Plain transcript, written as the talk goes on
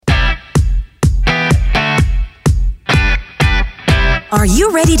Are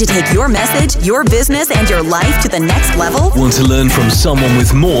you ready to take your message, your business, and your life to the next level? Want to learn from someone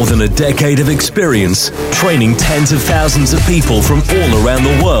with more than a decade of experience, training tens of thousands of people from all around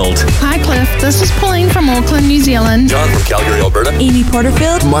the world? Hi, Cliff. This is Pauline from Auckland, New Zealand. John from Calgary, Alberta. Amy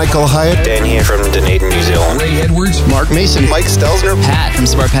Porterfield. Michael Hyatt. Dan here from Dunedin, New Zealand. Ray Edwards. Mark Mason. Mike Stelzner. Pat from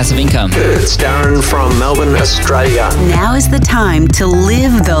Smart Passive Income. It's Darren from Melbourne, Australia. Now is the time to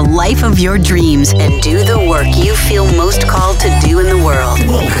live the life of your dreams and do the work you feel most called to do in the world.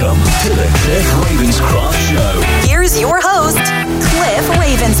 Welcome to the Cliff Ravenscraft Show. Here's your host, Cliff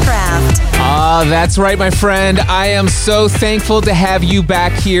Ravenscraft. That's right, my friend. I am so thankful to have you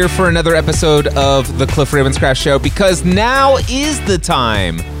back here for another episode of the Cliff Ravenscraft Show, because now is the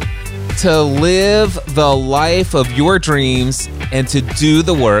time to live the life of your dreams and to do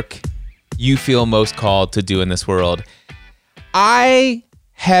the work you feel most called to do in this world. I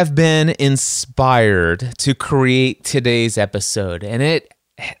have been inspired to create today's episode, and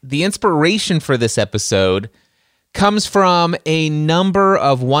the inspiration for this episode comes from a number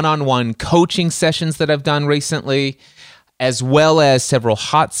of one-on-one coaching sessions that I've done recently, as well as several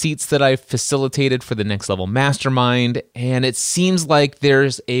hot seats that I've facilitated for the Next Level Mastermind, and it seems like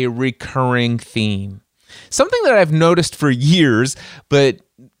there's a recurring theme. Something that I've noticed for years, but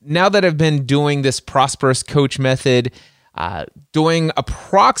now that I've been doing this Prosperous Coach method, doing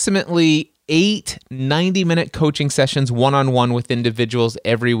approximately 8 90-minute coaching sessions one-on-one with individuals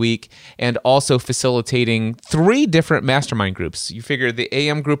every week, and also facilitating 3 different mastermind groups. You figure the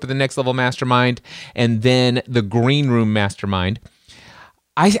AM group of the Next Level Mastermind and then the Green Room Mastermind.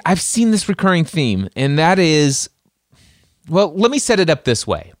 I've seen this recurring theme, and that is, well, let me set it up this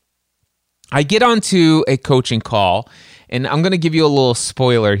way. I get onto a coaching call, and I'm going to give you a little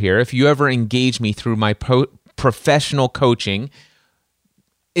spoiler here. If you ever engage me through my professional coaching,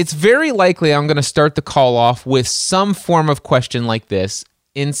 it's very likely I'm going to start the call off with some form of question like this,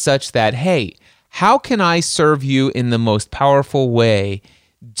 in such that, hey, how can I serve you in the most powerful way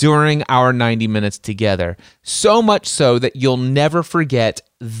during our 90 minutes together? So much so that you'll never forget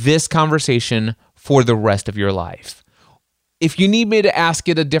this conversation for the rest of your life. If you need me to ask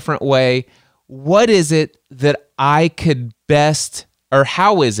it a different way, what is it that I could best, or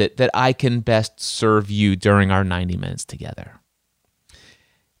how is it that I can best serve you during our 90 minutes together?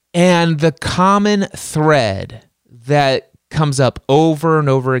 And the common thread that comes up over and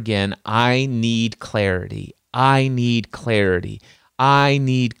over again, I need clarity. I need clarity. I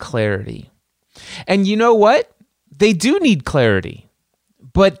need clarity. And you know what? They do need clarity,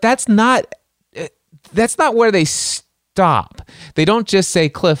 but that's not where they stop. They don't just say,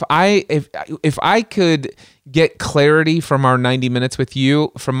 Cliff, if I could get clarity from our 90 minutes with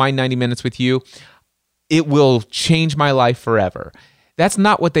you, from my 90 minutes with you, it will change my life forever. That's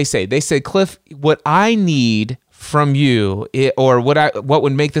not what they say. They say, Cliff, what I need from you, or what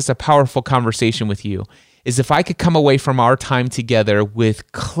would make this a powerful conversation with you, is if I could come away from our time together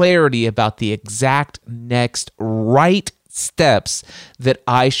with clarity about the exact next right steps that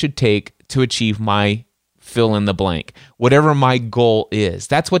I should take to achieve my fill in the blank, whatever my goal is.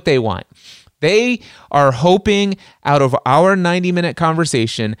 That's what they want. They are hoping out of our 90-minute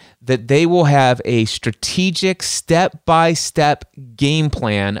conversation that they will have a strategic step-by-step game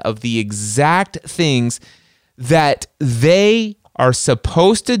plan of the exact things that they are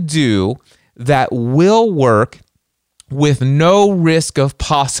supposed to do that will work with no risk of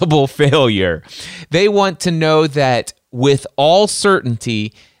possible failure. They want to know that with all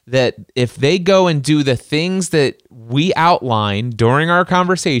certainty that if they go and do the things that we outline during our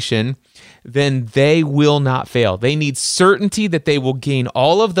conversation, then they will not fail. They need certainty that they will gain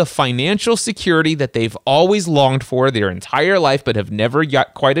all of the financial security that they've always longed for their entire life but have never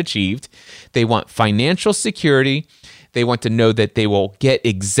yet quite achieved. They want financial security. They want to know that they will get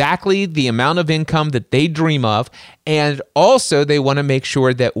exactly the amount of income that they dream of. And also, they want to make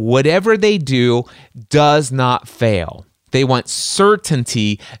sure that whatever they do does not fail. They want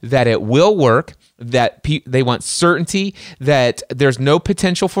certainty that it will work, that they want certainty that there's no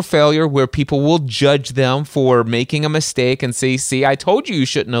potential for failure where people will judge them for making a mistake and say, see, I told you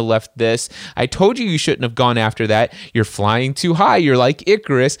shouldn't have left this. I told you shouldn't have gone after that. You're flying too high. You're like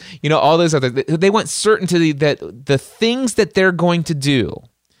Icarus. You know, all those other, they want certainty that the things that they're going to do,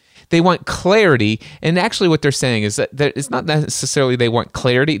 they want clarity. And actually what they're saying is that it's not necessarily they want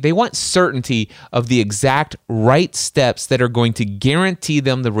clarity. They want certainty of the exact right steps that are going to guarantee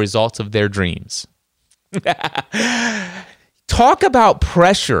them the results of their dreams. Talk about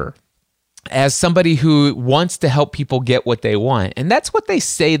pressure as somebody who wants to help people get what they want. And that's what they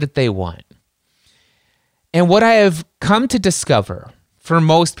say that they want. And what I have come to discover for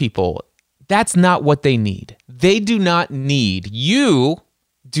most people, that's not what they need. you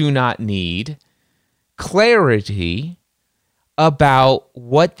do not need clarity about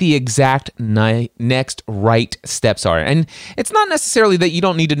what the exact next right steps are. And it's not necessarily that you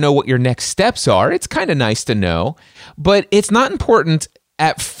don't need to know what your next steps are. It's kind of nice to know, but it's not important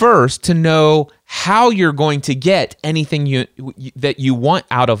at first to know how you're going to get anything that you want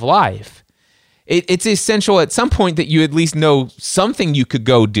out of life. It's essential at some point that you at least know something you could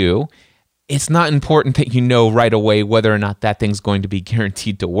go do. It's not important that you know right away whether or not that thing's going to be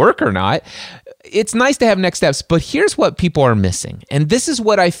guaranteed to work or not. It's nice to have next steps, but here's what people are missing. And this is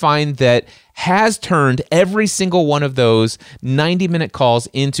what I find that has turned every single one of those 90-minute calls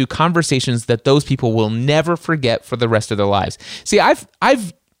into conversations that those people will never forget for the rest of their lives. See,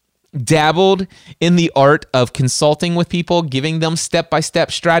 I've dabbled in the art of consulting with people, giving them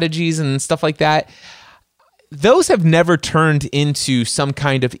step-by-step strategies and stuff like that. Those have never turned into some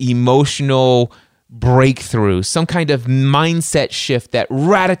kind of emotional breakthrough, some kind of mindset shift that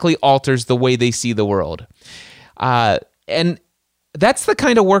radically alters the way they see the world. And that's the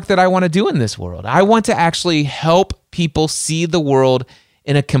kind of work that I want to do in this world. I want to actually help people see the world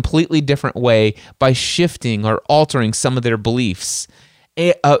in a completely different way by shifting or altering some of their beliefs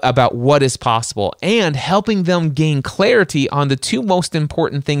about what is possible and helping them gain clarity on the two most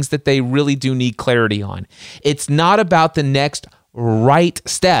important things that they really do need clarity on. It's not about the next right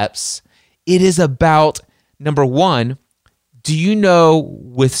steps. It is about, number one, do you know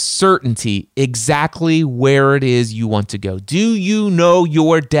with certainty exactly where it is you want to go? Do you know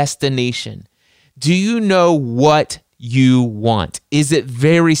your destination? Do you know what you want? Is it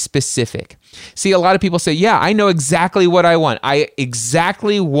very specific? See, a lot of people say, yeah, I know exactly what I want. I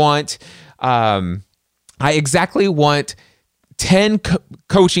exactly want 10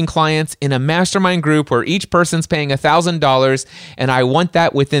 coaching clients in a mastermind group where each person's paying $1,000, and I want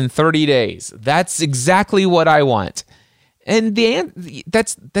that within 30 days. That's exactly what I want. And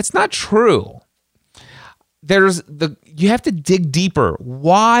that's not true. You have to dig deeper.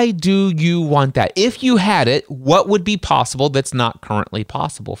 Why do you want that? If you had it, what would be possible that's not currently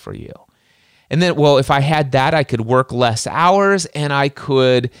possible for you? And then, well, if I had that, I could work less hours and I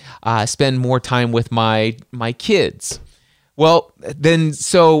could spend more time with my kids. Well, then,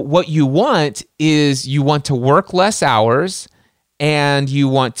 so what you want is you want to work less hours and you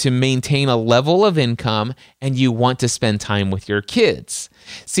want to maintain a level of income and you want to spend time with your kids.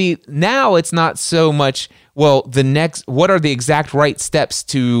 See, now it's not so much, well, what are the exact right steps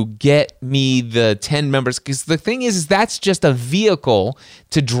to get me the 10 members? Because the thing is that's just a vehicle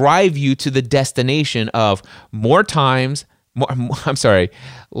to drive you to the destination of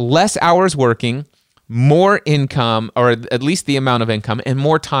less hours working, more income, or at least the amount of income, and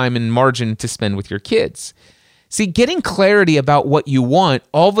more time and margin to spend with your kids. See, getting clarity about what you want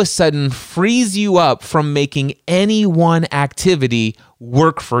all of a sudden frees you up from making any one activity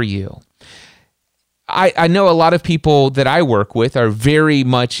work for you. I know a lot of people that I work with are very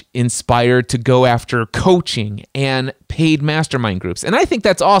much inspired to go after coaching and paid mastermind groups. And I think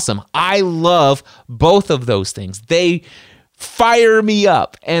that's awesome. I love both of those things. They fire me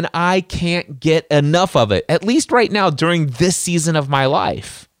up, and I can't get enough of it, at least right now during this season of my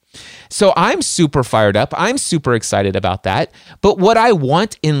life. So I'm super fired up. I'm super excited about that. But what I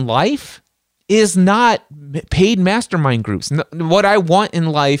want in life is not paid mastermind groups. What I want in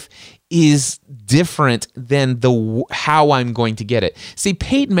life is different than how I'm going to get it. See,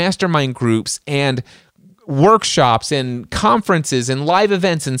 paid mastermind groups and workshops and conferences and live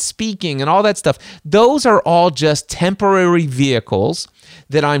events and speaking and all that stuff, those are all just temporary vehicles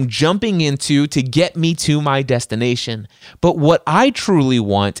that I'm jumping into to get me to my destination. But what I truly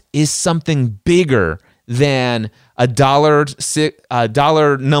want is something bigger than a dollar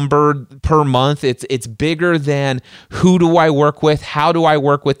number per month. It's bigger than who do I work with, how do I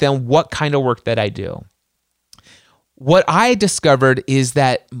work with them, what kind of work that I do. What I discovered is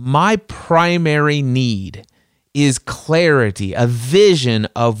that my primary need is clarity, a vision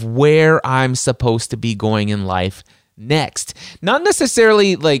of where I'm supposed to be going in life next. Not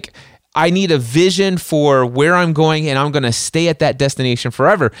necessarily like I need a vision for where I'm going and I'm going to stay at that destination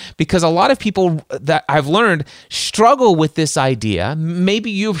forever, because a lot of people that I've learned struggle with this idea.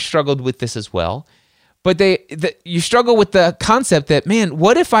 Maybe you've struggled with this as well, but you struggle with the concept that, man,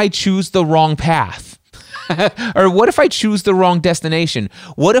 what if I choose the wrong path? Or what if I choose the wrong destination?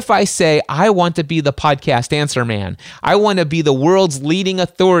 What if I say, I want to be the podcast answer man? I want to be the world's leading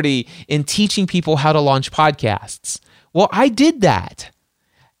authority in teaching people how to launch podcasts. Well, I did that.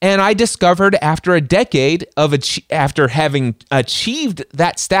 And I discovered after a decade after having achieved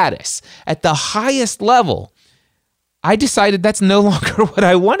that status at the highest level, I decided that's no longer what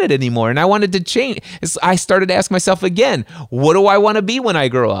I wanted anymore. And I wanted to change. I started to ask myself again, what do I want to be when I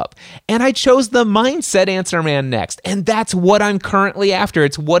grow up? And I chose the Mindset Answer Man next. And that's what I'm currently after.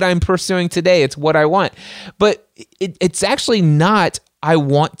 It's what I'm pursuing today. It's what I want. But it's actually not, I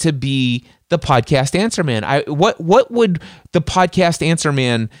want to be the Podcast Answer Man. What would the Podcast Answer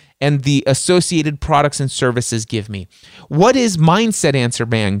Man and the associated products and services give me? What is Mindset Answer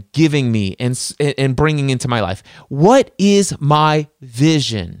Man giving me and bringing into my life? What is my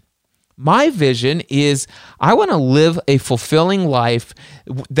vision? My vision is I want to live a fulfilling life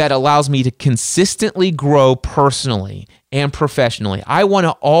that allows me to consistently grow personally and professionally. I want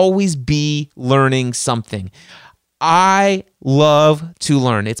to always be learning something. I love to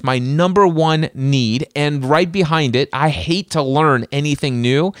learn. It's my number one need. And right behind it, I hate to learn anything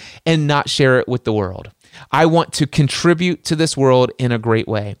new and not share it with the world. I want to contribute to this world in a great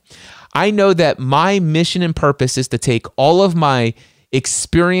way. I know that my mission and purpose is to take all of my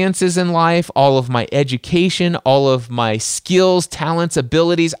experiences in life, all of my education, all of my skills, talents,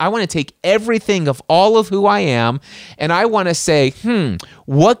 abilities. I want to take everything of all of who I am, and I want to say,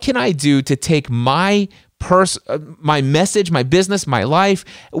 what can I do to take my message, my business, my life?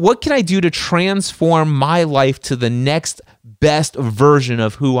 What can I do to transform my life to the next best version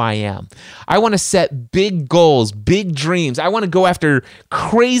of who I am? I want to set big goals, big dreams. I want to go after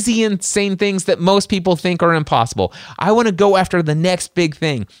crazy, insane things that most people think are impossible. I want to go after the next big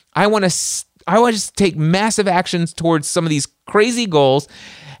thing. I want to take massive actions towards some of these crazy goals.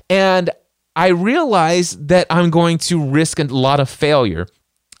 And I realize that I'm going to risk a lot of failure.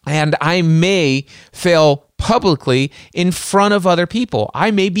 And I may fail publicly in front of other people.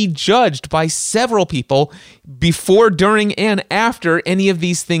 I may be judged by several people before, during, and after any of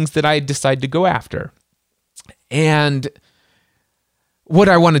these things that I decide to go after. And what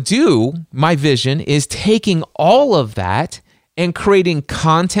I want to do, my vision, is taking all of that and creating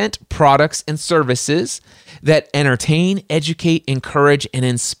content, products, and services that entertain, educate, encourage, and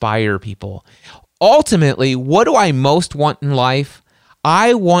inspire people. Ultimately, what do I most want in life?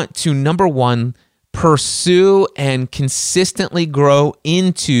 I want to, number one, pursue and consistently grow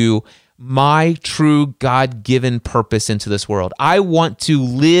into my true God-given purpose into this world. I want to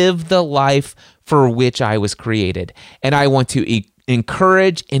live the life for which I was created. And I want to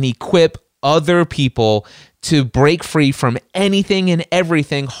encourage and equip other people to break free from anything and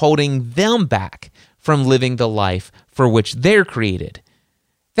everything holding them back from living the life for which they're created.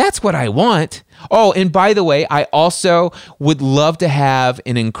 That's what I want. Oh, and by the way, I also would love to have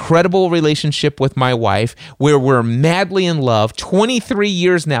an incredible relationship with my wife where we're madly in love. 23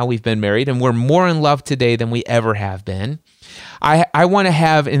 years now we've been married, and we're more in love today than we ever have been. I want to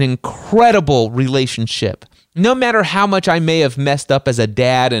have an incredible relationship. No matter how much I may have messed up as a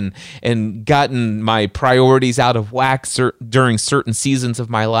dad and gotten my priorities out of whack during certain seasons of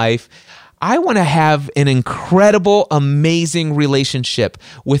my life, I want to have an incredible, amazing relationship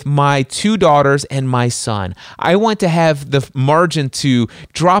with my 2 daughters and my son. I want to have the margin to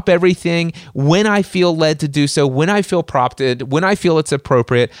drop everything when I feel led to do so, when I feel prompted, when I feel it's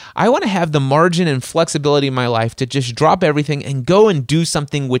appropriate. I want to have the margin and flexibility in my life to just drop everything and go and do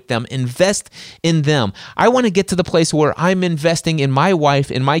something with them, invest in them. I want to get to the place where I'm investing in my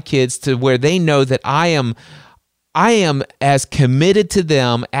wife and my kids to where they know that I am as committed to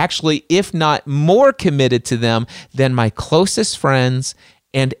them, actually, if not more committed to them than my closest friends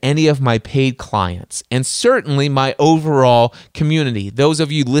and any of my paid clients, and certainly my overall community. Those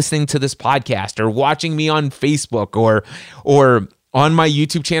of you listening to this podcast or watching me on Facebook or on my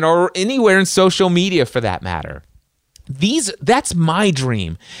YouTube channel or anywhere in social media for that matter. That's my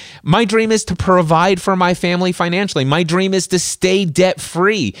dream. My dream is to provide for my family financially. My dream is to stay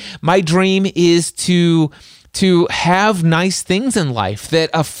debt-free. My dream is to have nice things in life that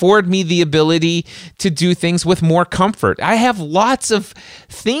afford me the ability to do things with more comfort. I have lots of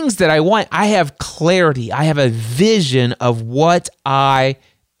things that I want. I have clarity. I have a vision of what I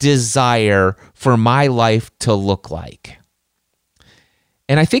desire for my life to look like.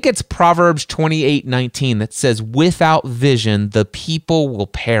 And I think it's Proverbs 28:19 that says, without vision, the people will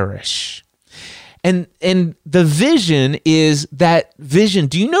perish. And the vision is that vision.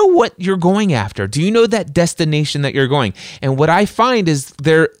 Do you know what you're going after? Do you know that destination that you're going? And what I find is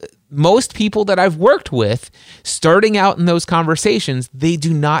most people that I've worked with, starting out in those conversations, they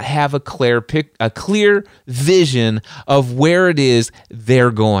do not have a clear vision of where it is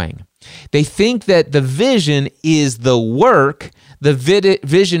they're going. They think that the vision is the work, the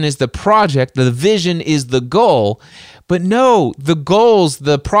vision is the project, the vision is the goal. But no, the goals,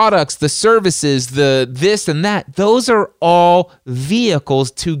 the products, the services, the this and that, those are all vehicles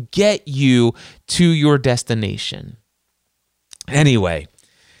to get you to your destination. Anyway,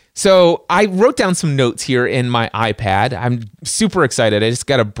 so I wrote down some notes here in my iPad. I'm super excited. I just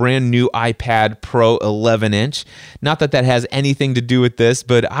got a brand new iPad Pro 11-inch. Not that that has anything to do with this,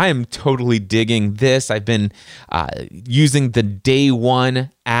 but I am totally digging this. I've been using the Day One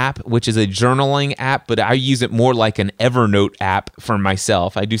app, which is a journaling app, but I use it more like an Evernote app for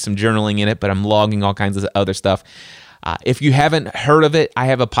myself. I do some journaling in it, but I'm logging all kinds of other stuff. If you haven't heard of it, I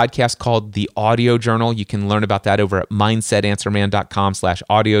have a podcast called The Audio Journal. You can learn about that over at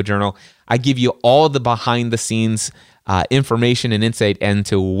mindsetanswerman.com/audio journal. I give you all the behind the scenes information and insight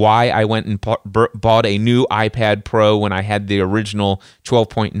into why I went and bought a new iPad Pro when I had the original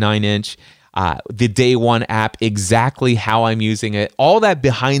 12.9 inch. The Day One app, exactly how I'm using it, all that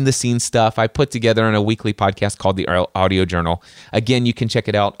behind the scenes stuff I put together in a weekly podcast called The Audio Journal. Again, you can check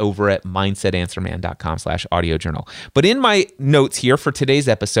it out over at mindsetanswerman.com/audio journal. But in my notes here for today's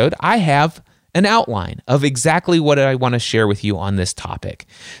episode, I have an outline of exactly what I want to share with you on this topic.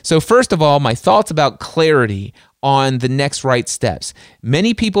 So first of all, my thoughts about clarity on the next right steps.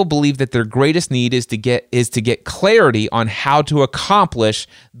 Many people believe that their greatest need is to get clarity on how to accomplish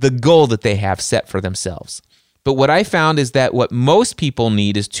the goal that they have set for themselves. But what I found is that what most people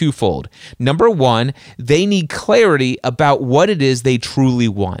need is twofold. Number one, they need clarity about what it is they truly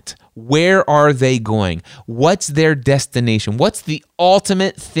want. Where are they going? What's their destination? What's the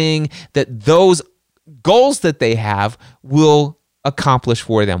ultimate thing that those goals that they have will accomplish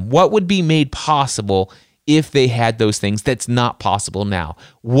for them? What would be made possible if they had those things that's not possible now?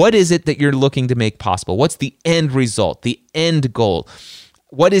 What is it that you're looking to make possible? What's the end result, the end goal?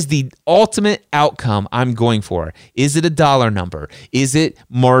 What is the ultimate outcome I'm going for? Is it a dollar number? Is it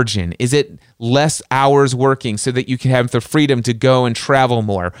margin? Is it less hours working so that you can have the freedom to go and travel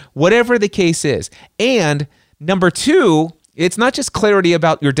more? Whatever the case is. And number two, it's not just clarity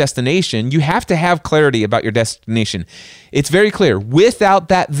about your destination. You have to have clarity about your destination. It's very clear. Without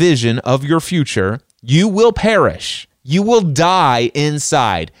that vision of your future, you will perish. You will die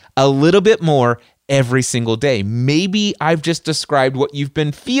inside a little bit more every single day. Maybe I've just described what you've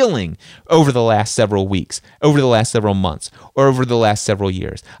been feeling over the last several weeks, over the last several months, or over the last several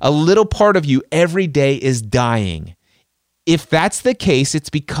years. A little part of you every day is dying. If that's the case, it's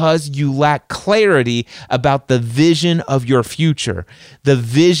because you lack clarity about the vision of your future, the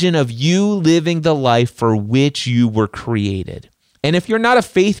vision of you living the life for which you were created. And if you're not a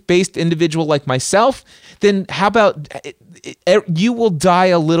faith-based individual like myself, then how about you will die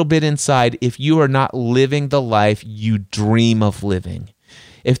a little bit inside if you are not living the life you dream of living.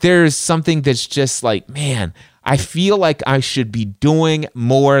 If there's something that's just like, man, I feel like I should be doing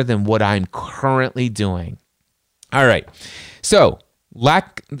more than what I'm currently doing. All right. So,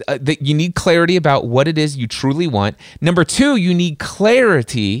 you need clarity about what it is you truly want. Number two, you need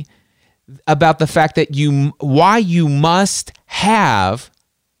clarity about the fact that why you must have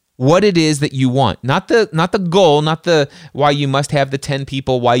what it is that you want. Not the goal, not the why you must have the 10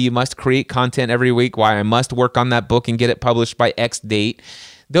 people, why you must create content every week, why I must work on that book and get it published by X date.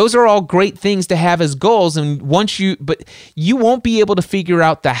 Those are all great things to have as goals, but you won't be able to figure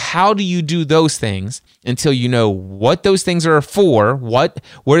out the how do you do those things until you know what those things are for, what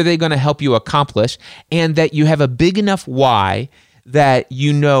are they going to help you accomplish, and that you have a big enough why that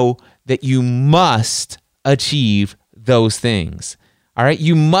you know that you must achieve those things. All right,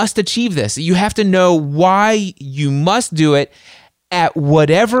 you must achieve this. You have to know why you must do it at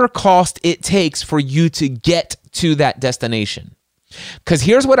whatever cost it takes for you to get to that destination. Because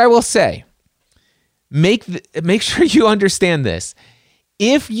here's what I will say. Make sure you understand this.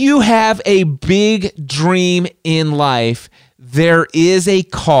 If you have a big dream in life, there is a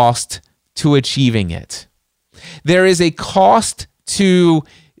cost to achieving it. There is a cost to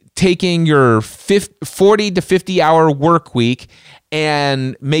taking your 40 to 50 hour work week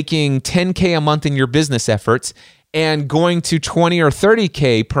and making $10K a month in your business efforts and going to 20 or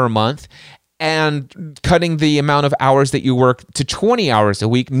 30K per month and cutting the amount of hours that you work to 20 hours a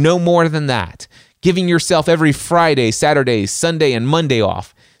week, no more than that. Giving yourself every Friday, Saturday, Sunday, and Monday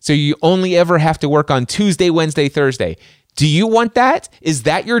off. So you only ever have to work on Tuesday, Wednesday, Thursday. Do you want that? Is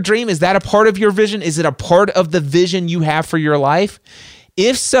that your dream? Is that a part of your vision? Is it a part of the vision you have for your life?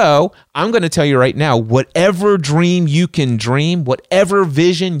 If so, I'm going to tell you right now, whatever dream you can dream, whatever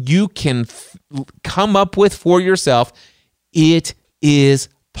vision you can come up with for yourself, it is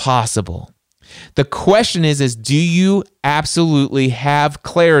possible. The question is do you absolutely have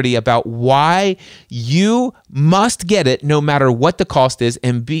clarity about why you must get it no matter what the cost is,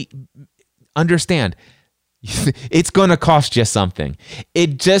 and understand it's going to cost you something.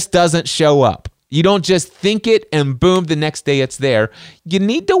 It just doesn't show up. You don't just think it and boom, the next day it's there. You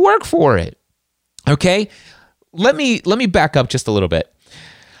need to work for it. Okay? let me back up just a little bit.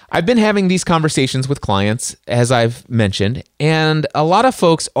 I've been having these conversations with clients, as I've mentioned, and a lot of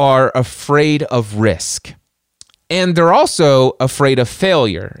folks are afraid of risk. And they're also afraid of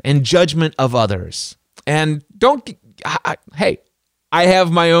failure and judgment of others. And hey, I have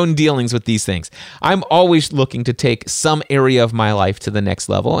my own dealings with these things. I'm always looking to take some area of my life to the next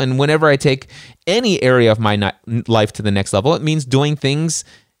level. And whenever I take any area of my life to the next level, it means doing things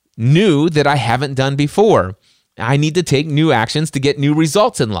new that I haven't done before. I need to take new actions to get new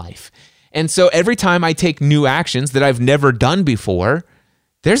results in life. And so every time I take new actions that I've never done before,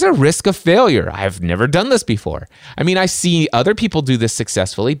 there's a risk of failure. I've never done this before. I mean, I see other people do this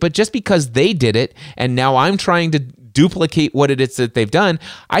successfully, but just because they did it and now I'm trying to duplicate what it is that they've done,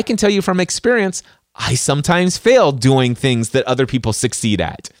 I can tell you from experience, I sometimes fail doing things that other people succeed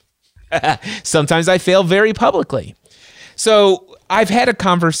at. Sometimes I fail very publicly. So I've had a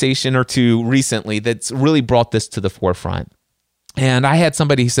conversation or two recently that's really brought this to the forefront. And I had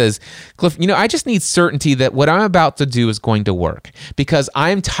somebody who says, Cliff, I just need certainty that what I'm about to do is going to work because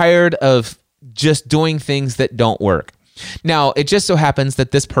I'm tired of just doing things that don't work. Now, it just so happens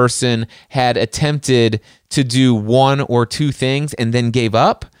that this person had attempted to do one or two things and then gave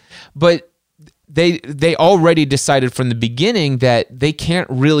up, but they already decided from the beginning that they can't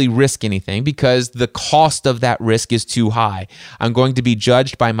really risk anything because the cost of that risk is too high. I'm going to be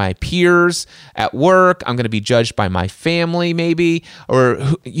judged by my peers at work. I'm going to be judged by my family maybe, or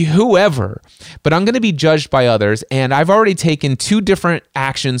whoever, but I'm going to be judged by others. And I've already taken two different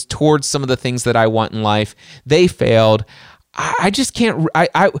actions towards some of the things that I want in life. They failed. I just can't,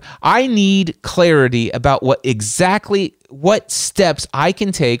 I need clarity about what steps I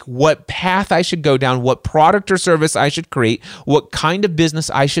can take, what path I should go down, what product or service I should create, what kind of business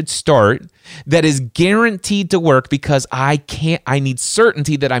I should start that is guaranteed to work because I need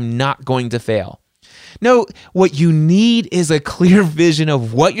certainty that I'm not going to fail. No, what you need is a clear vision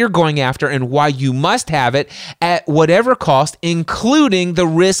of what you're going after and why you must have it at whatever cost, including the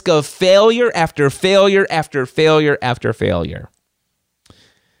risk of failure after failure after failure after failure.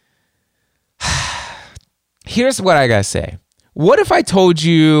 Here's what I gotta say. What if I told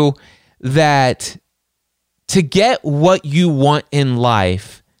you that to get what you want in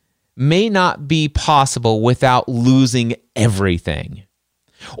life may not be possible without losing everything?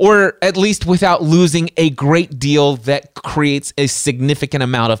 Or at least without losing a great deal that creates a significant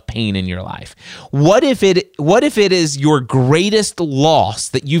amount of pain in your life. What if it is your greatest loss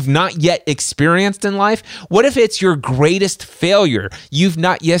that you've not yet experienced in life? What if it's your greatest failure you've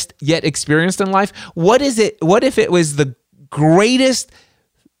not yet experienced in life? What if it was the greatest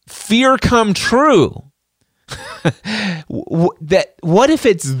fear come true? What if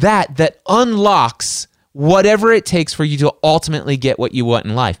it's that unlocks whatever it takes for you to ultimately get what you want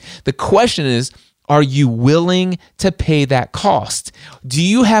in life? The question is, are you willing to pay that cost? Do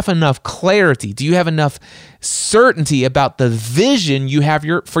you have enough clarity? Do you have enough certainty about the vision you have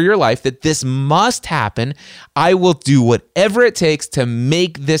for your life that this must happen? I will do whatever it takes to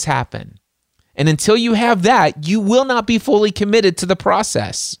make this happen. And until you have that, you will not be fully committed to the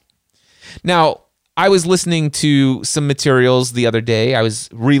process. Now, I was listening to some materials the other day. I was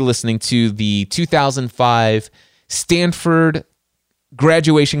re-listening to the 2005 Stanford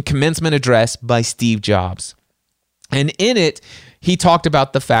graduation commencement address by Steve Jobs. And in it, he talked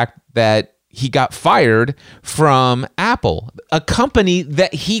about the fact that he got fired from Apple, a company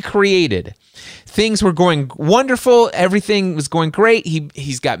that he created. Things were going wonderful. Everything was going great.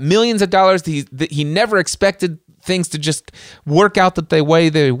 He's got millions of dollars. He never expected things to just work out the way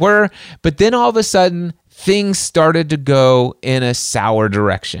they were. But then all of a sudden, things started to go in a sour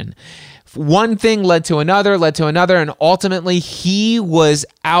direction. One thing led to another, and ultimately he was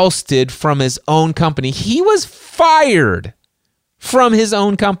ousted from his own company. He was fired from his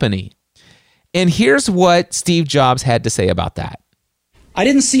own company. And here's what Steve Jobs had to say about that. I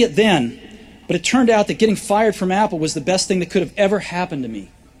didn't see it then, but it turned out that getting fired from Apple was the best thing that could have ever happened to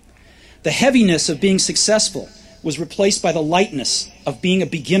me. The heaviness of being successful was replaced by the lightness of being a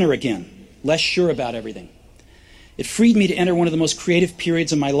beginner again, less sure about everything. It freed me to enter one of the most creative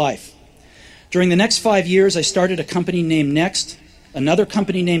periods of my life. During the next 5 years, I started a company named Next, another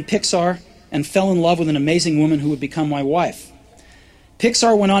company named Pixar, and fell in love with an amazing woman who would become my wife.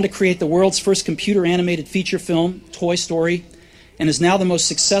 Pixar went on to create the world's first computer animated feature film, Toy Story, and is now the most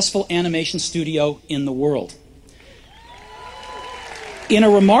successful animation studio in the world. In a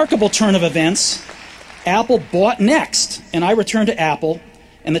remarkable turn of events, Apple bought Next, and I returned to Apple,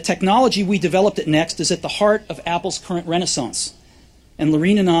 and the technology we developed at Next is at the heart of Apple's current renaissance. And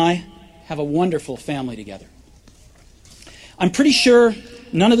Lorene and I have a wonderful family together. I'm pretty sure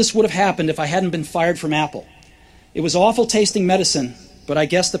none of this would have happened if I hadn't been fired from Apple. It was awful tasting medicine, but I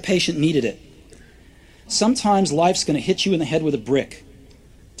guess the patient needed it. Sometimes life's going to hit you in the head with a brick.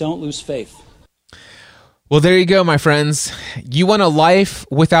 Don't lose faith. Well, there you go, my friends. You want a life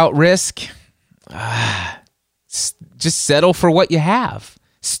without risk? Just settle for what you have.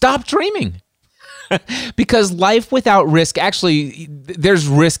 Stop dreaming. Because life without risk, actually, there's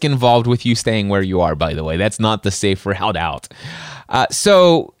risk involved with you staying where you are, by the way. That's not the safe route out.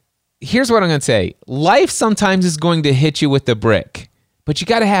 So here's what I'm going to say. Life sometimes is going to hit you with the brick, but you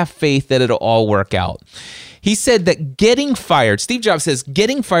got to have faith that it'll all work out. He said that getting fired, Steve Jobs says,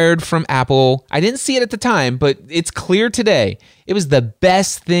 getting fired from Apple, I didn't see it at the time, but it's clear today, it was the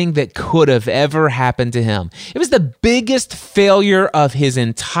best thing that could have ever happened to him. It was the biggest failure of his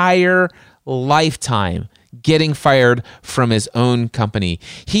entire lifetime, getting fired from his own company.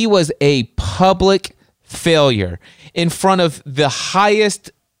 He was a public failure in front of the highest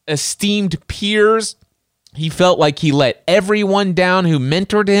esteemed peers. He felt like he let everyone down who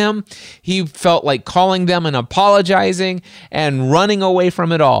mentored him. He felt like calling them and apologizing and running away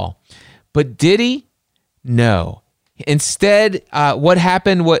from it all. But did he? No. Instead, what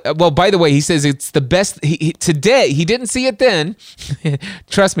happened? Well, by the way, he says it's the best. Today, he didn't see it then.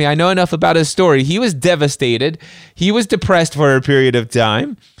 Trust me, I know enough about his story. He was devastated. He was depressed for a period of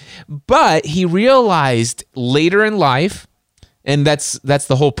time. But he realized later in life, and that's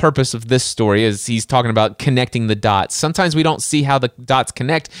the whole purpose of this story, is he's talking about connecting the dots. Sometimes we don't see how the dots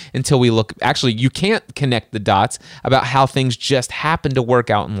connect until we look. Actually, you can't connect the dots about how things just happen to work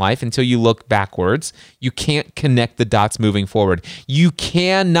out in life until you look backwards. You can't connect the dots moving forward. You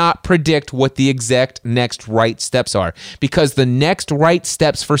cannot predict what the exact next right steps are, because the next right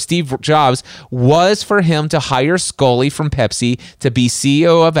steps for Steve Jobs was for him to hire Scully from Pepsi to be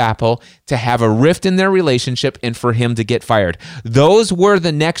CEO of Apple, to have a rift in their relationship, and for him to get fired. Those were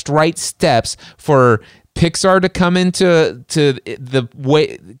the next right steps for Pixar to come into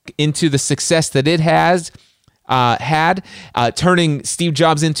the success that it had, turning Steve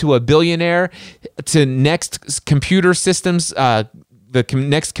Jobs into a billionaire, to Next Computer Systems, the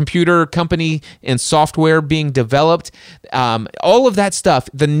next computer company and software being developed, all of that stuff.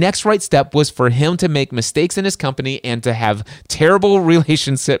 The next right step was for him to make mistakes in his company and to have terrible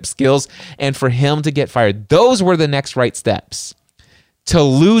relationship skills and for him to get fired. Those were the next right steps. To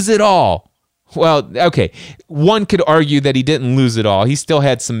lose it all. Well, okay, one could argue that he didn't lose it all. He still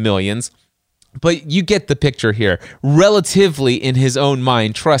had some millions. But you get the picture here. Relatively, in his own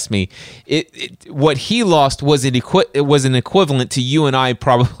mind, trust me, what he lost was an equivalent to you and I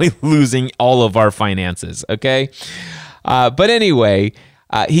probably losing all of our finances, okay? But anyway,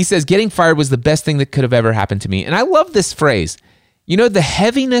 he says, getting fired was the best thing that could have ever happened to me. And I love this phrase. You know, the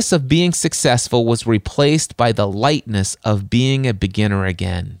heaviness of being successful was replaced by the lightness of being a beginner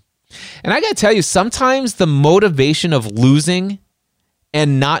again. And I got to tell you, sometimes the motivation of losing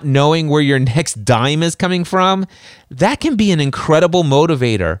and not knowing where your next dime is coming from, that can be an incredible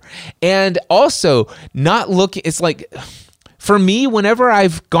motivator. And also, it's like, for me, whenever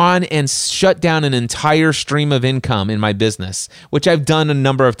I've gone and shut down an entire stream of income in my business, which I've done a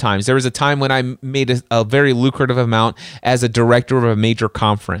number of times. There was a time when I made a very lucrative amount as a director of a major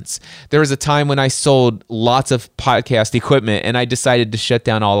conference. There was a time when I sold lots of podcast equipment and I decided to shut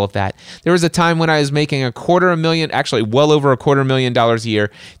down all of that. There was a time when I was making $250,000, actually well over $250,000 a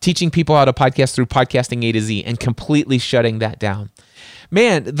year, teaching people how to podcast through Podcasting A to Z and completely shutting that down.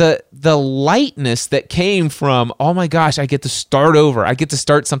 Man, the lightness that came from, oh my gosh, I get to start over. I get to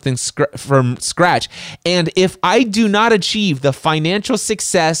start something from scratch. And if I do not achieve the financial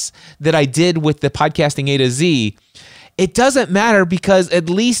success that I did with the Podcasting A to Z, it doesn't matter, because at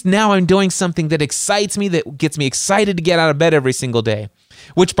least now I'm doing something that excites me, that gets me excited to get out of bed every single day.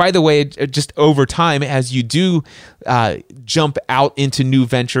 Which, by the way, just over time, as you do jump out into new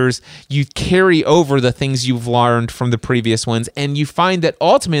ventures, you carry over the things you've learned from the previous ones, and you find that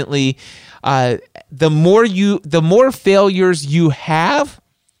ultimately, the more failures you have,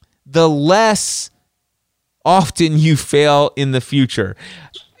 the less often you fail in the future.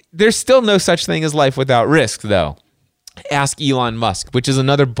 There's still no such thing as life without risk, though. Ask Elon Musk, which is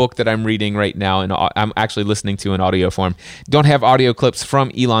another book that I'm reading right now, and I'm actually listening to in audio form. Don't have audio clips from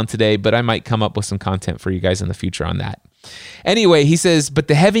Elon today, but I might come up with some content for you guys in the future on that. Anyway, he says, but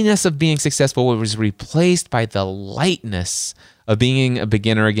the heaviness of being successful was replaced by the lightness of being a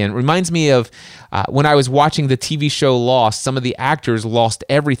beginner again. Reminds me of when I was watching the TV show Lost. Some of the actors lost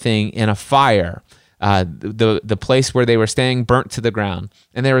everything in a fire. The place where they were staying burnt to the ground.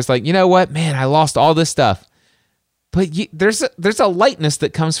 And they was like, you know what, man, I lost all this stuff. But there's a lightness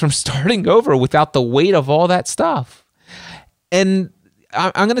that comes from starting over without the weight of all that stuff. And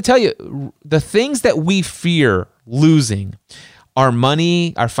I'm going to tell you, the things that we fear losing. Our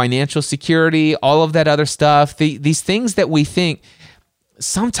money, our financial security, all of that other stuff, these things that we think,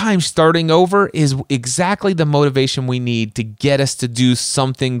 sometimes starting over is exactly the motivation we need to get us to do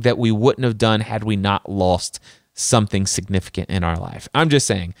something that we wouldn't have done had we not lost something significant in our life. I'm just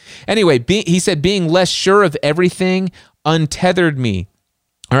saying. Anyway, he said, being less sure of everything untethered me.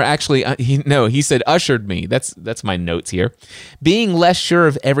 Or actually, he said ushered me. That's my notes here. Being less sure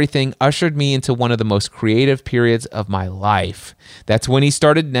of everything ushered me into one of the most creative periods of my life. That's when he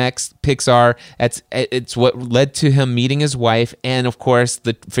started Next, Pixar. It's what led to him meeting his wife and, of course,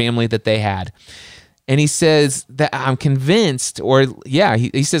 the family that they had. And he says that I'm convinced,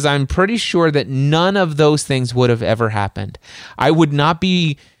 he says, I'm pretty sure that none of those things would have ever happened. I would not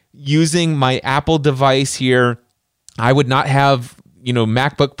be using my Apple device here. I would not have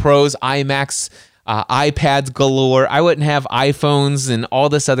MacBook Pros, iMacs, iPads galore. I wouldn't have iPhones and all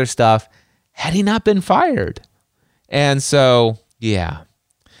this other stuff had he not been fired. And so, yeah.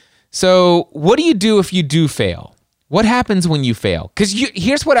 So what do you do if you do fail? What happens when you fail? Because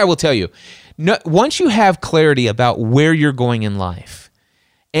here's what I will tell you. Once you have clarity about where you're going in life,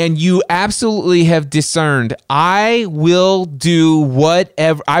 and you absolutely have discerned, I will do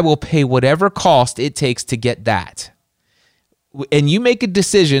whatever, I will pay whatever cost it takes to get that. And you make a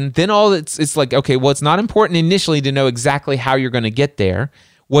decision, then it's like, okay, well, it's not important initially to know exactly how you're going to get there.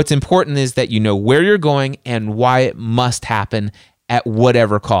 What's important is that you know where you're going and why it must happen at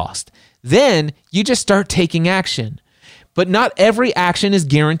whatever cost. Then you just start taking action. But not every action is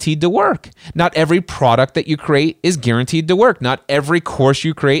guaranteed to work. Not every product that you create is guaranteed to work. Not every course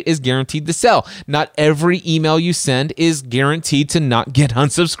you create is guaranteed to sell. Not every email you send is guaranteed to not get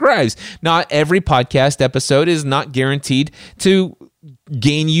unsubscribes. Not every podcast episode is not guaranteed to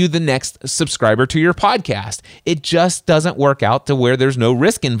gain you the next subscriber to your podcast. It just doesn't work out to where there's no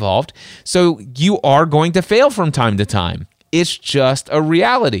risk involved. So you are going to fail from time to time. It's just a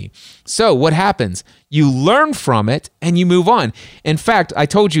reality. So what happens? You learn from it and you move on. In fact, I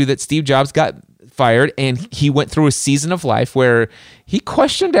told you that Steve Jobs got fired and he went through a season of life where he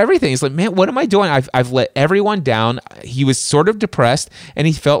questioned everything. He's like, man, what am I doing? I've let everyone down. He was sort of depressed and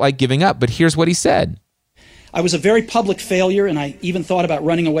he felt like giving up. But here's what he said. I was a very public failure, and I even thought about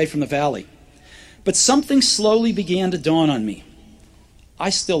running away from the valley. But something slowly began to dawn on me.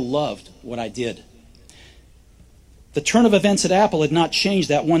 I still loved what I did. The turn of events at Apple had not changed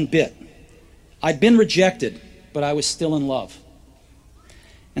that one bit. I'd been rejected, but I was still in love.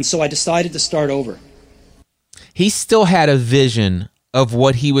 And so I decided to start over. He still had a vision of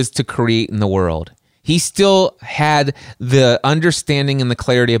what he was to create in the world. He still had the understanding and the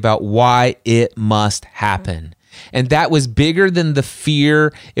clarity about why it must happen. And that was bigger than the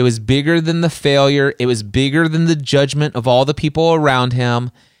fear. It was bigger than the failure. It was bigger than the judgment of all the people around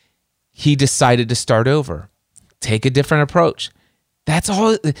him. He decided to start over. Take a different approach. That's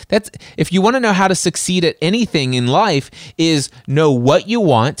all. That's if you want to know how to succeed at anything in life, is know what you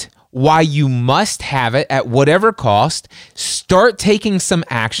want, why you must have it at whatever cost. Start taking some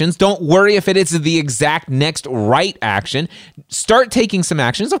actions. Don't worry if it is the exact next right action. Start taking some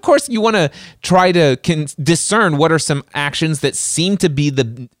actions. Of course, you want to try to discern what are some actions that seem to be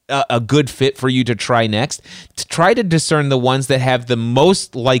a good fit for you to try next. To try to discern the ones that have the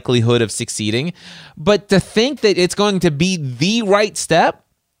most likelihood of succeeding. But to think that it's going to be the right step,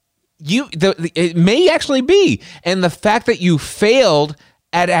 it may actually be. And the fact that you failed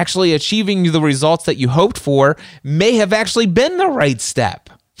at actually achieving the results that you hoped for may have actually been the right step.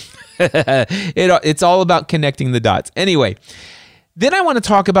 It's all about connecting the dots. Anyway, then I want to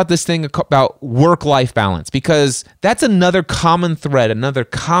talk about this thing about work-life balance, because that's another common thread, another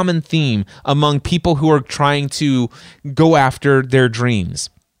common theme among people who are trying to go after their dreams.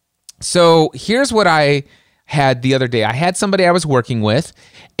 So here's what I had the other day. I had somebody I was working with,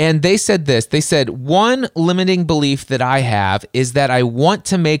 and they said this. They said, one limiting belief that I have is that I want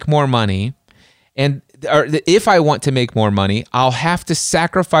to make more money, or if I want to make more money, I'll have to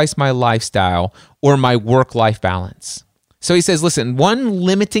sacrifice my lifestyle or my work-life balance. So he says, listen, one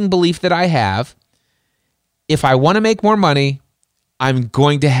limiting belief that I have, if I want to make more money, I'm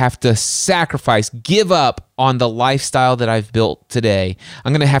going to have to give up on the lifestyle that I've built today.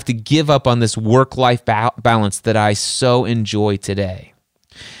 I'm going to have to give up on this work-life balance that I so enjoy today.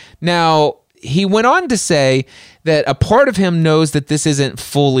 Now, he went on to say that a part of him knows that this isn't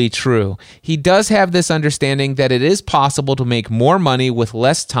fully true. He does have this understanding that it is possible to make more money with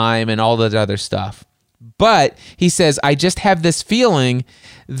less time and all that other stuff. But he says, I just have this feeling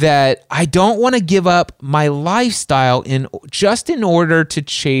that I don't want to give up my lifestyle in order to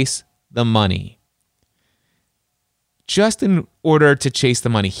chase the money. Just in order to chase the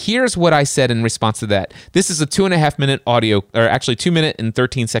money. Here's what I said in response to that. This is a 2.5 minute audio, or actually 2 minute and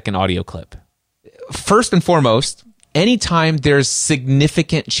 13 second audio clip. First and foremost, anytime there's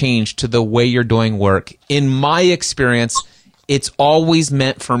significant change to the way you're doing work, in my experience, it's always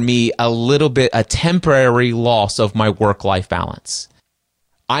meant for me a temporary loss of my work-life balance.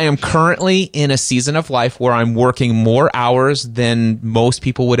 I am currently in a season of life where I'm working more hours than most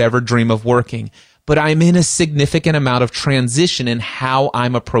people would ever dream of working, but I'm in a significant amount of transition in how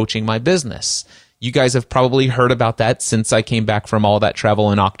I'm approaching my business. You guys have probably heard about that since I came back from all that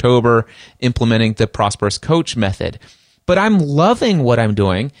travel in October, implementing the Prosperous Coach method. But I'm loving what I'm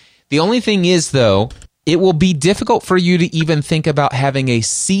doing. The only thing is, though, it will be difficult for you to even think about having a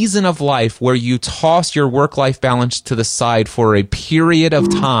season of life where you toss your work-life balance to the side for a period of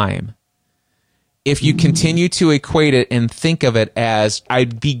time. If you continue to equate it and think of it as,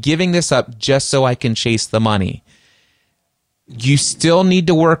 I'd be giving this up just so I can chase the money. You still need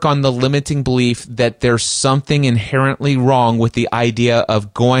to work on the limiting belief that there's something inherently wrong with the idea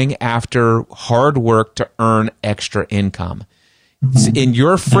of going after hard work to earn extra income. In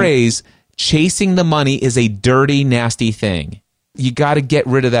your phrase, chasing the money is a dirty, nasty thing. You got to get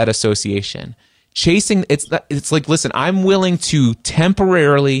rid of that association. Chasing, it's like, listen, I'm willing to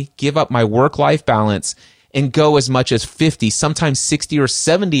temporarily give up my work-life balance and go as much as 50, sometimes 60 or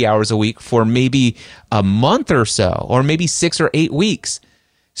 70 hours a week for maybe a month or so, or maybe 6 or 8 weeks,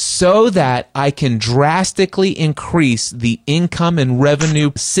 so that I can drastically increase the income and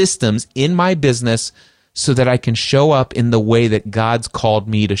revenue systems in my business so that I can show up in the way that God's called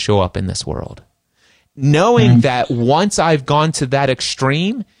me to show up in this world. Knowing that once I've gone to that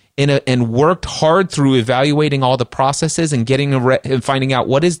extreme and worked hard through evaluating all the processes and and finding out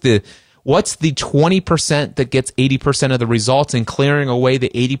what's the 20% that gets 80% of the results and clearing away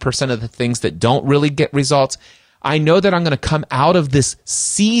the 80% of the things that don't really get results, I know that I'm going to come out of this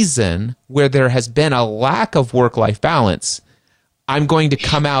season where there has been a lack of work-life balance. I'm going to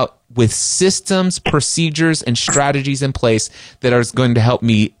come out with systems, procedures, and strategies in place that are going to help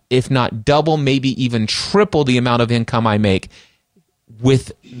me, if not double, maybe even triple the amount of income I make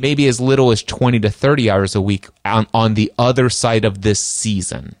with maybe as little as 20 to 30 hours a week on the other side of this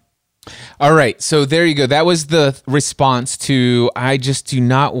season. All right, so there you go. That was the response to, I just do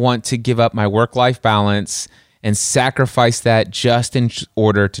not want to give up my work-life balance and sacrifice that just in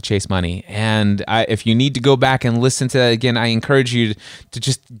order to chase money. And if you need to go back and listen to that again, I encourage you to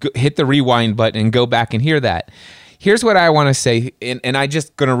just hit the rewind button and go back and hear that. Here's what I want to say, and I'm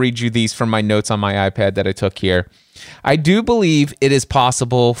just going to read you these from my notes on my iPad that I took here. I do believe it is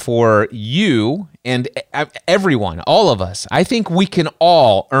possible for you and everyone, all of us. I think we can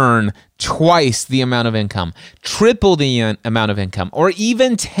all earn twice the amount of income, triple the amount of income, or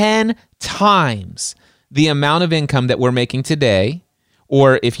even 10 times the amount of income that we're making today,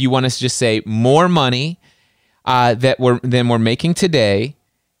 or if you want to just say more money than we're making today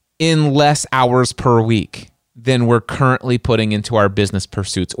in less hours per week than we're currently putting into our business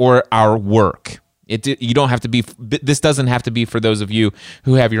pursuits or our work. You don't have to be. This doesn't have to be for those of you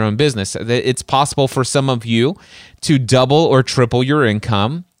who have your own business. It's possible for some of you to double or triple your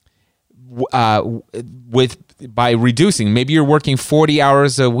income by reducing. Maybe you're working 40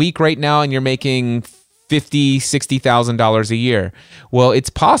 hours a week right now, and you're making $50,000, $60,000 a year. Well, it's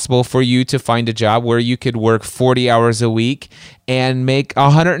possible for you to find a job where you could work 40 hours a week and make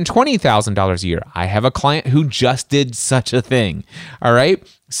 $120,000 a year. I have a client who just did such a thing. All right.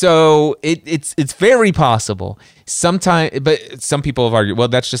 So it's very possible. But some people have argued, well,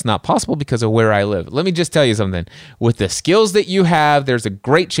 that's just not possible because of where I live. Let me just tell you something. With the skills that you have, there's a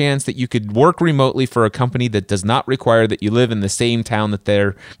great chance that you could work remotely for a company that does not require that you live in the same town that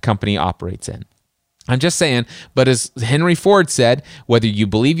their company operates in. I'm just saying, but as Henry Ford said, whether you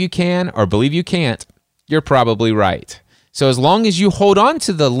believe you can or believe you can't, you're probably right. So as long as you hold on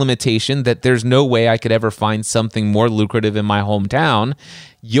to the limitation that there's no way I could ever find something more lucrative in my hometown,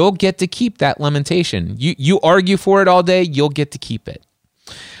 you'll get to keep that limitation. You argue for it all day, you'll get to keep it.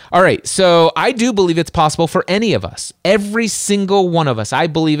 All right, so I do believe it's possible for any of us. Every single one of us, I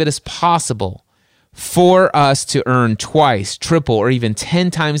believe it is possible for us to earn twice, triple, or even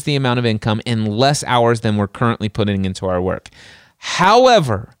 10 times the amount of income in less hours than we're currently putting into our work.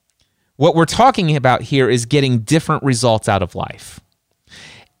 However, what we're talking about here is getting different results out of life.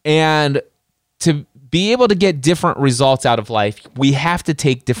 And to be able to get different results out of life, we have to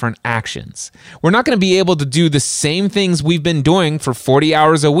take different actions. We're not going to be able to do the same things we've been doing for 40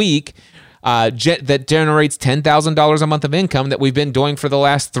 hours a week that generates $10,000 a month of income that we've been doing for the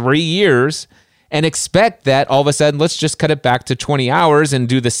last 3 years and expect that all of a sudden, let's just cut it back to 20 hours and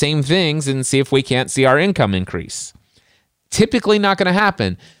do the same things and see if we can't see our income increase. typically not going to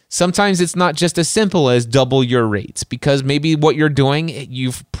happen. Sometimes it's not just as simple as double your rates, because maybe what you're doing,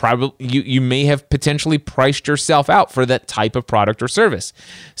 you may have potentially priced yourself out for that type of product or service.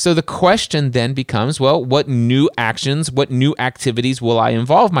 So the question then becomes, well, what new actions, what new activities will I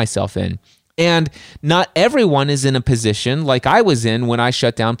involve myself in? And not everyone is in a position like I was in when I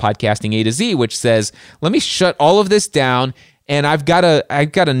shut down Podcasting A to Z, which says, let me shut all of this down, and I've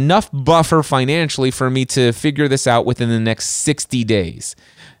got enough buffer financially for me to figure this out within the next 60 days.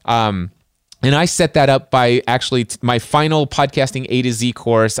 And I set that up by actually my final Podcasting A to Z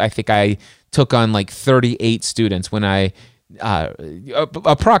course. I think I took on like 38 students when I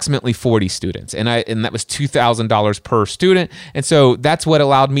approximately 40 students, and that was $2,000 per student. And so that's what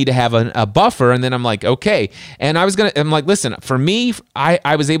allowed me to have a buffer. And then I'm like, okay. And I'm like, listen, for me,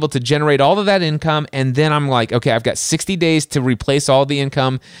 I was able to generate all of that income. And then I'm like, okay, I've got 60 days to replace all the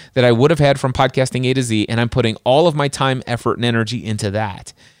income that I would have had from Podcasting A to Z. And I'm putting all of my time, effort, and energy into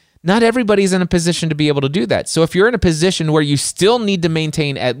that. Not everybody's in a position to be able to do that. So if you're in a position where you still need to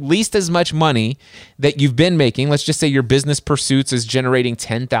maintain at least as much money that you've been making, let's just say your business pursuits is generating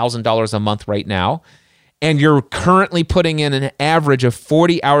 $10,000 a month right now, and you're currently putting in an average of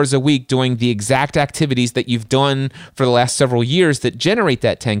 40 hours a week doing the exact activities that you've done for the last several years that generate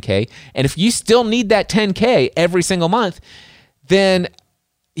that 10K, and if you still need that 10K every single month, then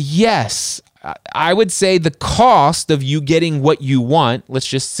yes, I would say the cost of you getting what you want, let's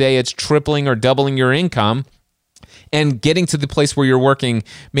just say it's tripling or doubling your income and getting to the place where you're working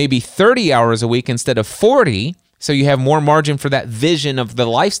maybe 30 hours a week instead of 40, so you have more margin for that vision of the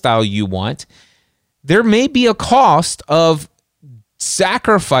lifestyle you want, there may be a cost of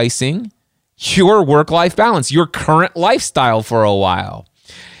sacrificing your work-life balance, your current lifestyle for a while.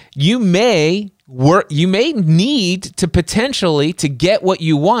 You may need to potentially, to get what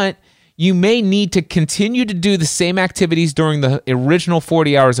you want, you may need to continue to do the same activities during the original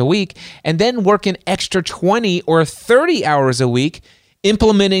 40 hours a week and then work an extra 20 or 30 hours a week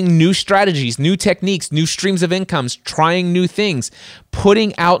implementing new strategies, new techniques, new streams of incomes, trying new things,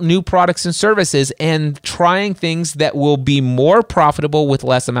 putting out new products and services, and trying things that will be more profitable with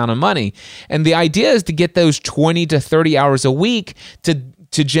less amount of money. And the idea is to get those 20 to 30 hours a week to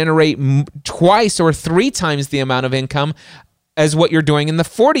generate twice or three times the amount of income as what you're doing in the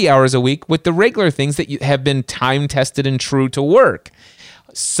 40 hours a week with the regular things that you have been time tested and true to work.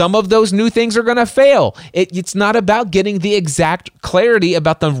 Some of those new things are going to fail. It's not about getting the exact clarity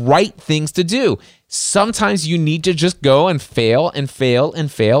about the right things to do. Sometimes you need to just go and fail and fail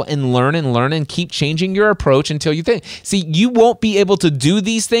and fail and learn and keep changing your approach until you think. See, you won't be able to do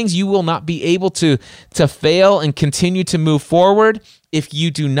these things. You will not be able to fail and continue to move forward if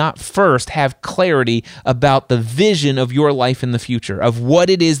you do not first have clarity about the vision of your life in the future, of what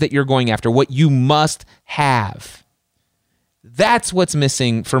it is that you're going after, what you must have. That's what's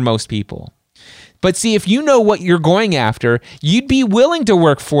missing for most people. But see, if you know what you're going after, you'd be willing to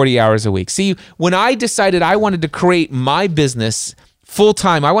work 40 hours a week. See, when I decided I wanted to create my business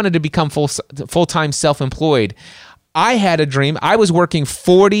full-time, I wanted to become full-time self-employed, I had a dream. I was working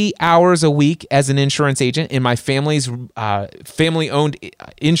 40 hours a week as an insurance agent in my family's family-owned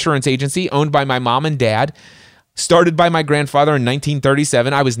insurance agency owned by my mom and dad, started by my grandfather in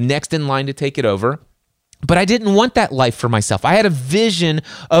 1937. I was next in line to take it over. But I didn't want that life for myself. I had a vision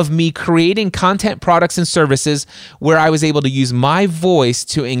of me creating content, products, and services where I was able to use my voice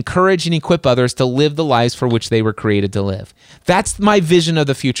to encourage and equip others to live the lives for which they were created to live. That's my vision of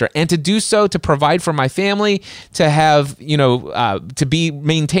the future. And to do so, to provide for my family, to have, to be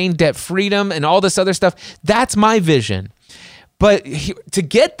maintained debt freedom and all this other stuff, that's my vision. But to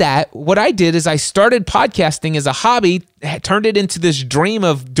get that, what I did is I started podcasting as a hobby, turned it into this dream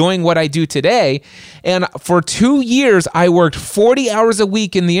of doing what I do today. And for 2 years, I worked 40 hours a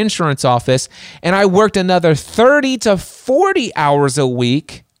week in the insurance office, and I worked another 30 to 40 hours a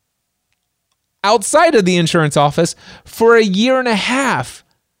week outside of the insurance office for a year and a half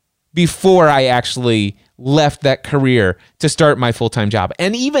before I actually left that career to start my full-time job.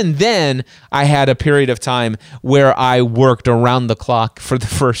 And even then, I had a period of time where I worked around the clock for the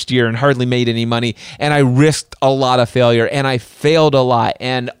first year and hardly made any money. And I risked a lot of failure and I failed a lot.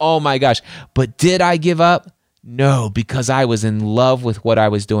 And oh my gosh, but did I give up? No, because I was in love with what I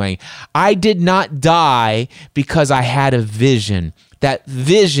was doing. I did not die because I had a vision. That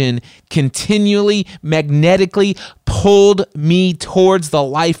vision continually, magnetically pulled me towards the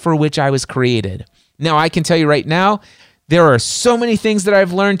life for which I was created. Now, I can tell you right now, there are so many things that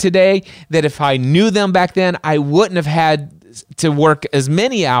I've learned today that if I knew them back then, I wouldn't have had to work as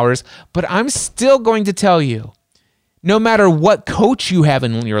many hours. But I'm still going to tell you, no matter what coach you have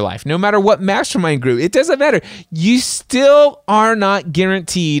in your life, no matter what mastermind group, it doesn't matter. You still are not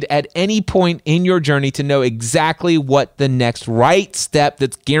guaranteed at any point in your journey to know exactly what the next right step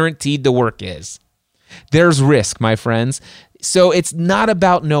that's guaranteed to work is. There's risk, my friends. So it's not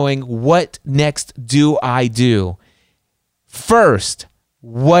about knowing what next do I do. First,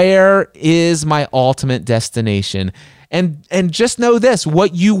 where is my ultimate destination? And just know this,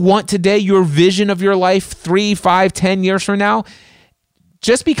 what you want today, your vision of your life 3, 5, 10 years from now,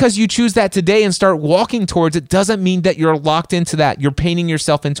 just because you choose that today and start walking towards it doesn't mean that you're locked into that. You're painting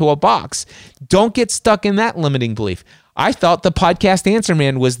yourself into a box. Don't get stuck in that limiting belief. I thought the podcast Answer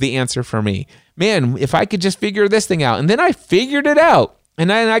Man was the answer for me. Man, if I could just figure this thing out. And then I figured it out and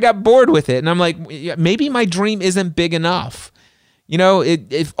then I got bored with it. And I'm like, maybe my dream isn't big enough. You know,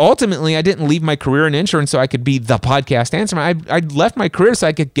 if ultimately I didn't leave my career in insurance so I could be the podcast answer man. I left my career so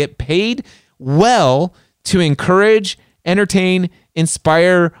I could get paid well to encourage, entertain,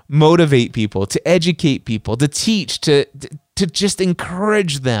 inspire, motivate people, to educate people, to teach, to just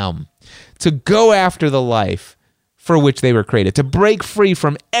encourage them to go after the life for which they were created, to break free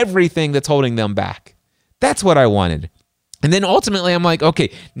from everything that's holding them back. That's what I wanted. And then ultimately I'm like,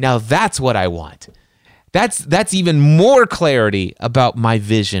 okay, now that's what I want. That's even more clarity about my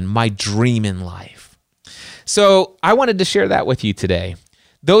vision, my dream in life. So I wanted to share that with you today.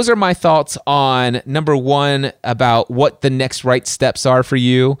 Those are my thoughts on, number one, about what the next right steps are for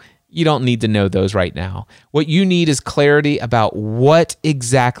you. You don't need to know those right now. What you need is clarity about what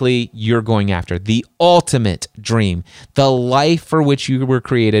exactly you're going after, the ultimate dream, the life for which you were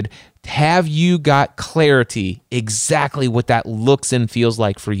created. Have you got clarity exactly what that looks and feels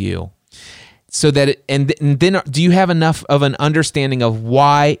like for you? So that, and then do you have enough of an understanding of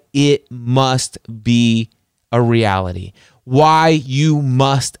why it must be a reality? Why you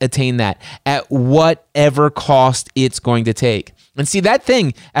must attain that at whatever cost it's going to take? And see, that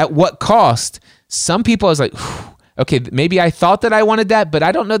thing, at what cost, some people is like, okay, maybe I thought that I wanted that, but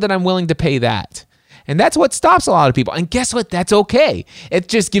I don't know that I'm willing to pay that. And that's what stops a lot of people. And guess what? That's okay. It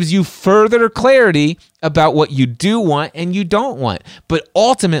just gives you further clarity about what you do want and you don't want. But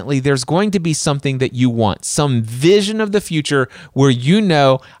ultimately, there's going to be something that you want, some vision of the future where you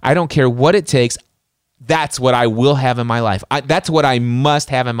know, I don't care what it takes, that's what I will have in my life. That's what I must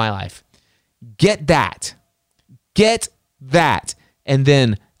have in my life. Get that. Get that. And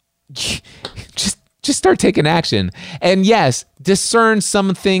then just start taking action. And yes, discern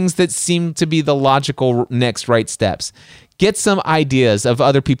some things that seem to be the logical next right steps. Get some ideas of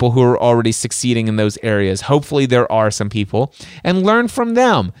other people who are already succeeding in those areas. Hopefully there are some people. And learn from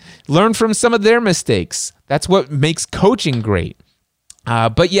them. Learn from some of their mistakes. That's what makes coaching great.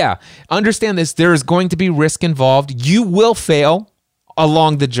 But yeah, understand this. There is going to be risk involved. You will fail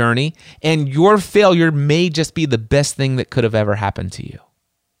along the journey. And your failure may just be the best thing that could have ever happened to you.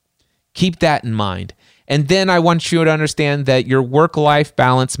 Keep that in mind. And then I want you to understand that your work-life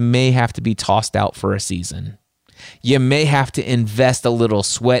balance may have to be tossed out for a season. You may have to invest a little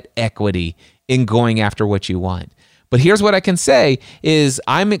sweat equity in going after what you want. But here's what I can say is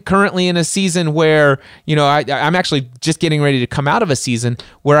I'm currently in a season where, you know, I'm actually just getting ready to come out of a season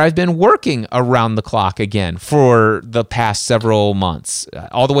where I've been working around the clock again for the past several months,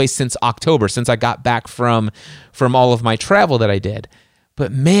 all the way since October, since I got back from all of my travel that I did.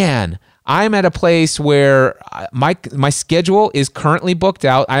 But man, I'm at a place where my schedule is currently booked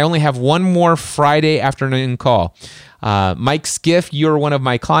out. I only have one more Friday afternoon call. Mike Skiff, you're one of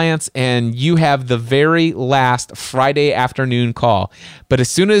my clients, and you have the very last Friday afternoon call. But as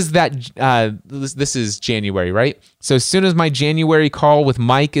soon as that, this is January, right? So as soon as my January call with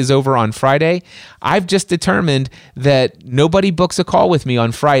Mike is over on Friday, I've just determined that nobody books a call with me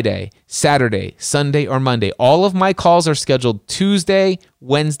on Friday, Saturday, Sunday, or Monday. All of my calls are scheduled Tuesday,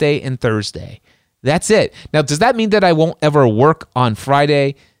 Wednesday, and Thursday. That's it. Now, does that mean that I won't ever work on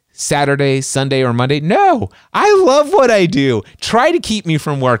Friday, Saturday, Sunday, or Monday? No, I love what I do. Try to keep me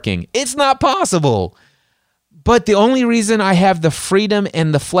from working. It's not possible. But the only reason I have the freedom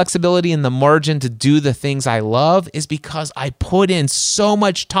and the flexibility and the margin to do the things I love is because I put in so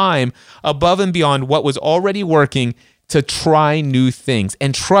much time above and beyond what was already working to try new things.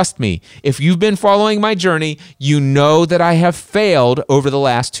 And trust me, if you've been following my journey, you know that I have failed over the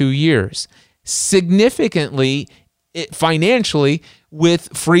last 2 years. Significantly, financially,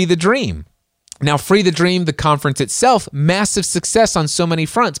 with Free the Dream. Now, Free the Dream, the conference itself, massive success on so many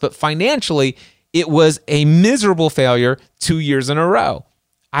fronts, but financially, it was a miserable failure 2 years in a row.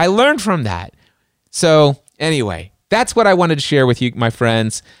 I learned from that. So anyway, that's what I wanted to share with you, my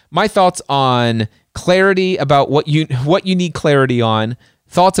friends. My thoughts on clarity about what you need clarity on,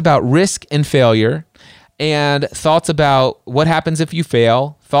 thoughts about risk and failure, and thoughts about what happens if you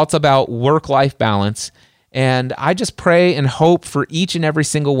fail, thoughts about work-life balance. And I just pray and hope for each and every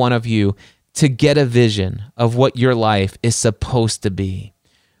single one of you to get a vision of what your life is supposed to be.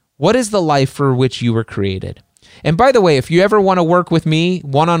 What is the life for which you were created? And by the way, if you ever want to work with me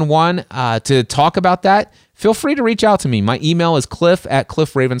one-on-one to talk about that, feel free to reach out to me. My email is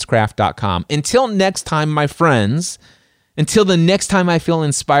cliff@cliffravenscraft.com. Until next time, my friends, until the next time I feel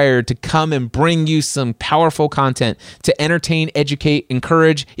inspired to come and bring you some powerful content to entertain, educate,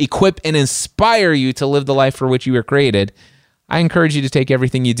 encourage, equip, and inspire you to live the life for which you were created, I encourage you to take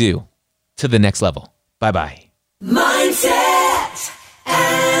everything you do to the next level. Bye-bye. Mindset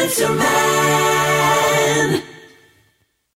Answer Man.